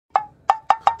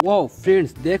Wow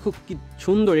friends, দেখো কি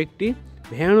সুন্দর একটি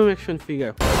Venom action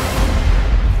figure.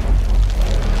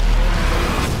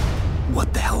 What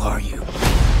the hell are you?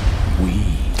 We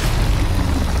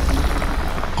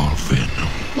are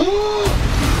Venom.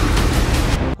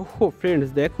 ওহো ফ্রেন্ডস,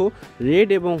 দেখো রেড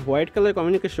এবং হোয়াইট কালার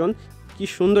কমিউনিকেশন, কি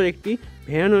সুন্দর একটি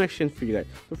ভ্যানম অ্যাকশন ফিগার।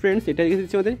 তো ফ্রেন্ডস, এটা রেখে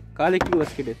দিচ্ছি আমাদের কালেক্টিং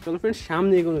বাস্কেটে। চলো ফ্রেন্ডস,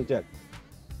 সামনে এগোনো যাক।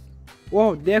 ও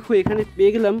দেখো, এখানে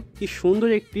পেয়ে গেলাম কি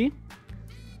সুন্দর একটি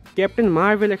ক্যাপ্টেন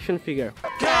মার্ভেল অ্যাকশন ফিগার।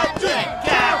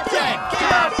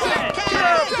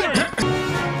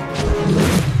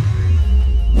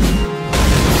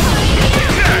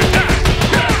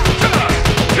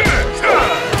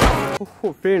 ওহো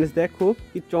ফ্রেন্ডস, দেখো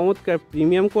কি চমৎকার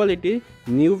প্রিমিয়াম কোয়ালিটির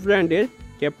নিউ ব্র্যান্ডের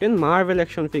ক্যাপ্টেন মার্ভেল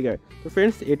অ্যাকশন ফিগার। তো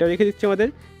ফ্রেন্ডস, এটা রেখে দিচ্ছি আমাদের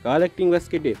কালেক্টিং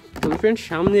বাস্কেটে। তো ফ্রেন্ডস,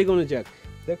 সামনে এগোনো যাক।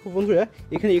 দেখো বন্ধুরা,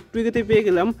 এখানে একটু এগোতে পেয়ে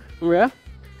গেলাম আমরা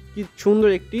কি সুন্দর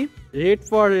একটি রেড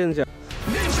পাওয়ার রেঞ্জার।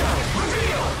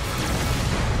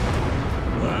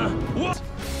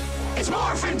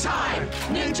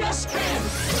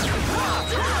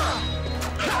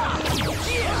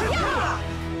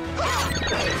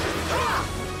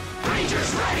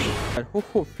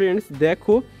 ওহো ফ্রেন্ডস,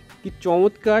 দেখো কি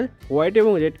চমৎকার হোয়াইট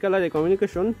এবং রেড কালারের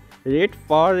কমিউনিকেশন রেড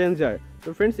পাওয়ার রেঞ্জার। তো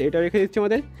ফ্রেন্ডস, এটা রেখে দিচ্ছি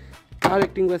আমাদের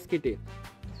কালেক্টিং বাস্কেটে।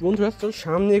 বন্ধুরা, চল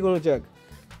সামনে এগোনো যাক।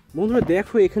 বন্ধুরা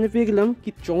দেখো, এখানে পেয়ে গেলাম কি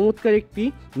চমৎকার একটি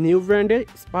নিউ ব্র্যান্ডের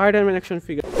Spiderman action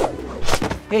figure.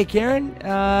 Hey Karen,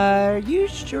 are you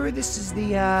sure this is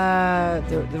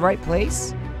the right place?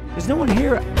 There's no one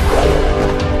here.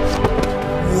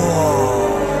 Whoa.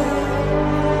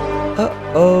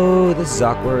 Uh-oh, this is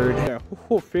awkward.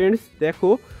 ওহো ফ্রেন্ডস, দেখো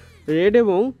রেড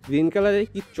এবং গ্রিন কালারের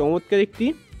কি চমৎকার একটি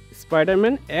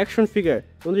স্পাইডারম্যান অ্যাকশন ফিগার।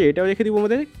 বন্ধুরা, এটাও রেখে দিব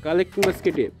আমাদের কালেক্টিং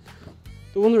বাস্কেটে।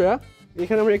 তো বন্ধুরা,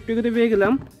 এখানে আমরা একটু এগোতে পেয়ে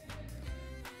গেলাম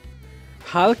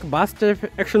হাল্ক বাস্টার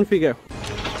অ্যাকশন ফিগার।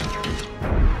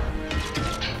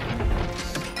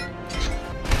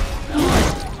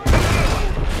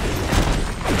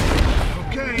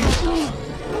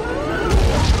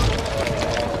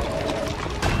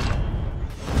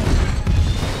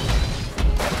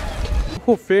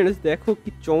 ও ফ্রেন্ডস, দেখো কি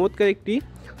চমৎকার একটি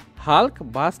হাল্ক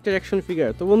বাস্টার অ্যাকশন ফিগার।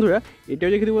 তো বন্ধুরা, এটাও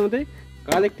রেখে দেবো আমাদের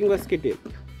কালেক্টিং বাস্কেটে।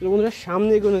 তো বন্ধুরা,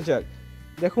 সামনে এগোনো যাক।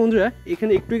 দেখো বন্ধুরা,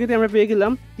 এখানে একটু এগোতে আমরা পেয়ে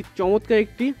গেলাম কি চমৎকার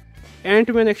একটি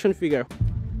অ্যান্টম্যান অ্যাকশন ফিগার।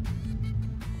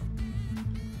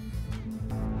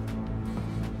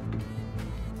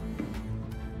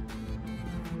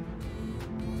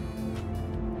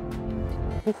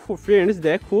 ফ্রেন্ডস,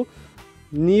 দেখো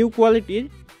নিউ কোয়ালিটির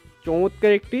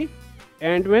চমৎকার একটি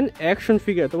অ্যান্টম্যান অ্যাকশন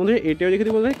ফিগার। তো বন্ধুরা, এটাও রেখে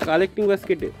দিব আমাদের কালেক্টিং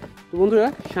বাস্কেটে। তো বন্ধুরা,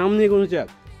 সামনে এগোনো যাক।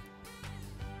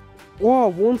 ও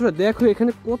বন্ধুরা, দেখো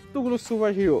এখানে কতগুলো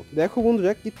সুপার হিরো। দেখো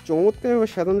বন্ধুরা, কি চমৎকারভাবে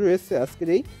সাজানো রয়েছে আজকের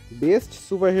এই বেস্ট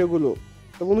সুপার হিরোগুলো।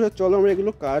 তো বন্ধুরা, চলো আমরা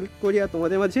এগুলো কালেক্ট করি আর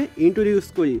তোমাদের মাঝে ইন্ট্রোডিউস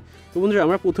করি। তো বন্ধুরা,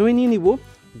 আমরা প্রথমে নিয়ে নিব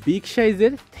বিগ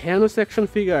সাইজের থ্যানোস অ্যাকশন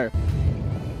ফিগার।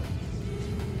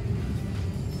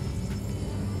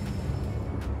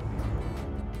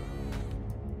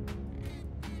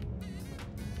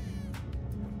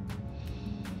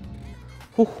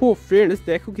 ওহো ফ্রেন্ডস,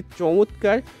 দেখো কি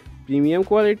চমৎকার প্রিমিয়াম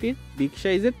কোয়ালিটির বিগ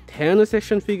সাইজের থ্যানোস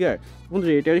অ্যাকশন ফিগার।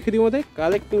 বন্ধুরা, এটা রেখে দিব আমাদের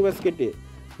collecting বাস্কেটে।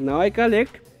 Now I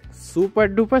collect super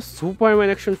duper Superman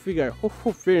action figure. ওহো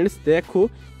ফ্রেন্ডস, দেখো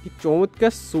কি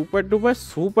চমৎকার super duper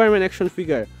Superman action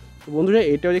figure. তো বন্ধুরা,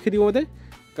 এটাও রেখে দিব আমাদের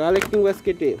কালেক্টিং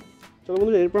বাস্কেটে। চলো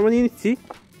বন্ধুরা, এরপর আমরা নিয়ে নিচ্ছি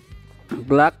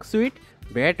black sweet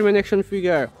Batman action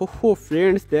figure. ওহো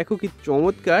ফ্রেন্ডস, দেখো কি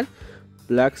চমৎকার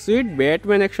black sweet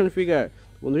Batman action figure.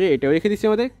 বন্ধুরা, এটাও রেখে দিচ্ছি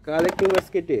আমাদের কালেক্টিং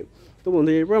বাস্কেটে। তো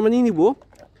বন্ধুরা, এরপর আমরা নিয়ে নিব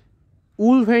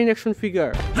উলভারিন অ্যাকশন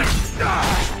ফিগার।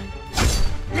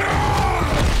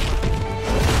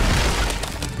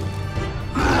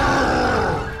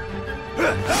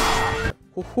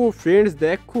 ওহো ফ্রেন্ডস,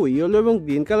 দেখো ইয়েলো এবং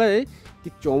গ্রিন কালারের কি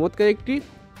চমৎকার একটি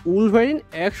উলভারিন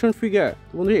অ্যাকশন ফিগার।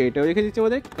 তো বন্ধুরা, এটাও রেখে দিচ্ছি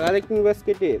আমাদের কালেক্টিং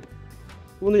বাস্কেটে।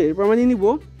 বন্ধুরা, এরপর আমরা নিয়ে নিব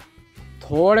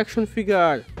থর অ্যাকশন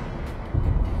ফিগার।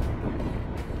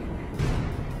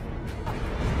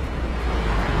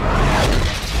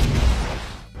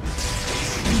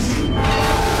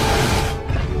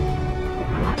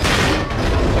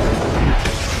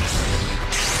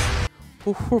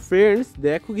 ওহো ফ্রেন্ডস,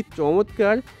 দেখো কি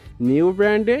চমৎকার নিউ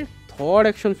ব্র্যান্ডের থর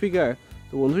অ্যাকশন ফিগার।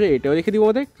 তো বন্ধুরা, এটাও রেখে দিব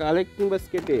আমাদের কালেক্টিং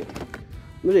বাস্কেটে।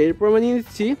 বন্ধুরা, এরপর আমরা নিয়ে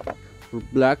নিচ্ছি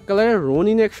ব্ল্যাক কালারের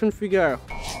রোনিন অ্যাকশন ফিগার।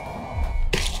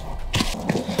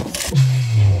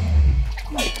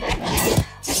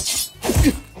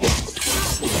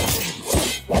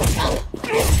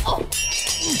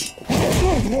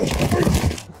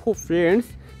 ও ফ্রেন্ডস,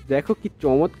 দেখো কি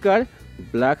চমৎকার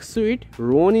black sweet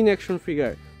Ronin action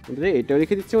figure. এটাও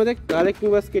রেখে দিচ্ছি আমাদের collecting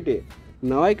বাস্কেটে।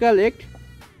 Now I collect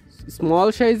small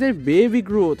সাইজের বেবি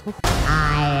গ্রোথ।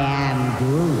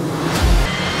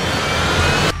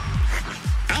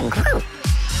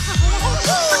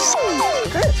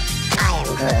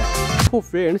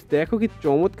 ফ্রেন্ডস দেখো কি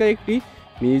চমৎকার একটি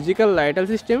musical lighter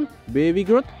system baby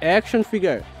growth action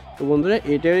figure. তো বন্ধুরা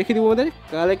এটা রেখে দিব আমাদের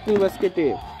কালেক্টিং বাস্কেটে।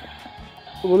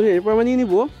 তো বন্ধুরা এরপর আমরা নিয়ে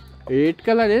নিব রেড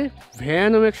কালারের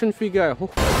Venom action figure.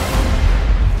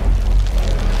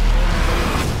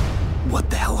 What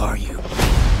the hell are you?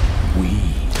 We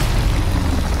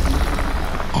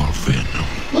are Venom.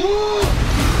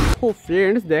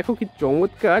 Friends দেখো কি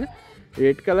চমৎকার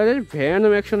রেড কালারের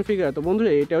ভ্যানম অ্যাকশন ফিগার। তো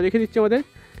বন্ধুরা এটাও রেখে দিচ্ছি আমাদের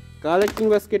কালেক্টিং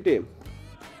বাস্কেটে।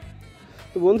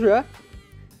 তো বন্ধুরা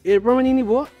এরপর আমরা নিয়ে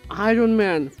নিব আয়রন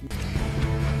ম্যান।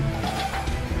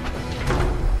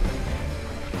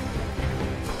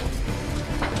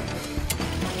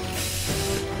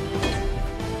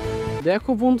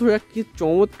 দেখো বন্ধুরা কি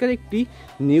চমৎকার একটি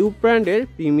নিউ ব্র্যান্ডের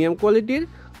প্রিমিয়াম কোয়ালিটির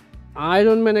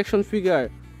আয়রন ম্যান অ্যাকশন ফিগার।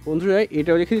 বন্ধুরা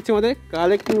এটাও রেখে দিচ্ছি আমাদের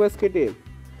কালেক্টিং বাস্কেটে।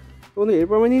 বন্ধুরা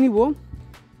এরপর আমরা নিয়ে নিব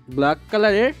ব্ল্যাক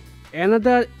কালারের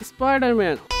অ্যানাদার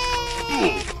স্পাইডারম্যান।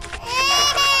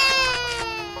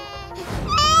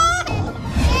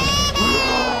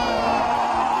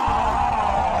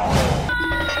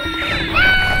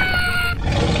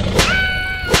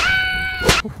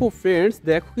 ফ্রেন্ডস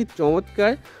দেখো কি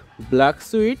চমৎকার black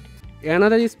sweet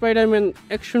another Spiderman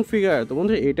action figure. তো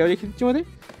বন্ধুরা এটাও রেখে দিচ্ছি আমাদের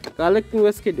কালেক্টিং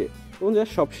বাস্কেটে। তো বন্ধুরা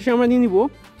সবশেষে আমরা নিয়ে নিব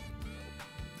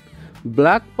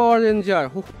black power ranger.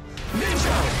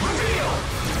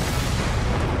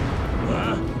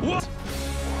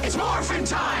 It's morphin'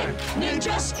 time!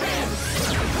 Ninja spin!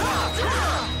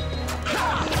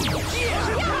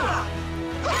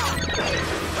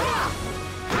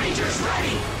 Rangers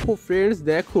ready! Friends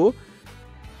দেখো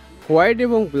হোয়াইট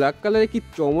এবং ব্ল্যাক কালারের কি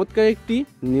চমৎকার একটি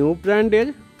নিউ ব্র্যান্ডের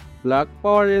ব্ল্যাক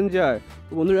পাওয়ার রেঞ্জার।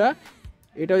 তো বন্ধুরা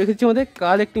এটাও রেখেছি আমাদের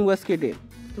কালেক্টিং বাস্কেটে।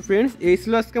 তো ফ্রেন্ডস এই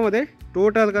ছিল আজকে আমাদের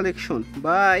টোটাল কালেকশন।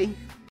 বাই।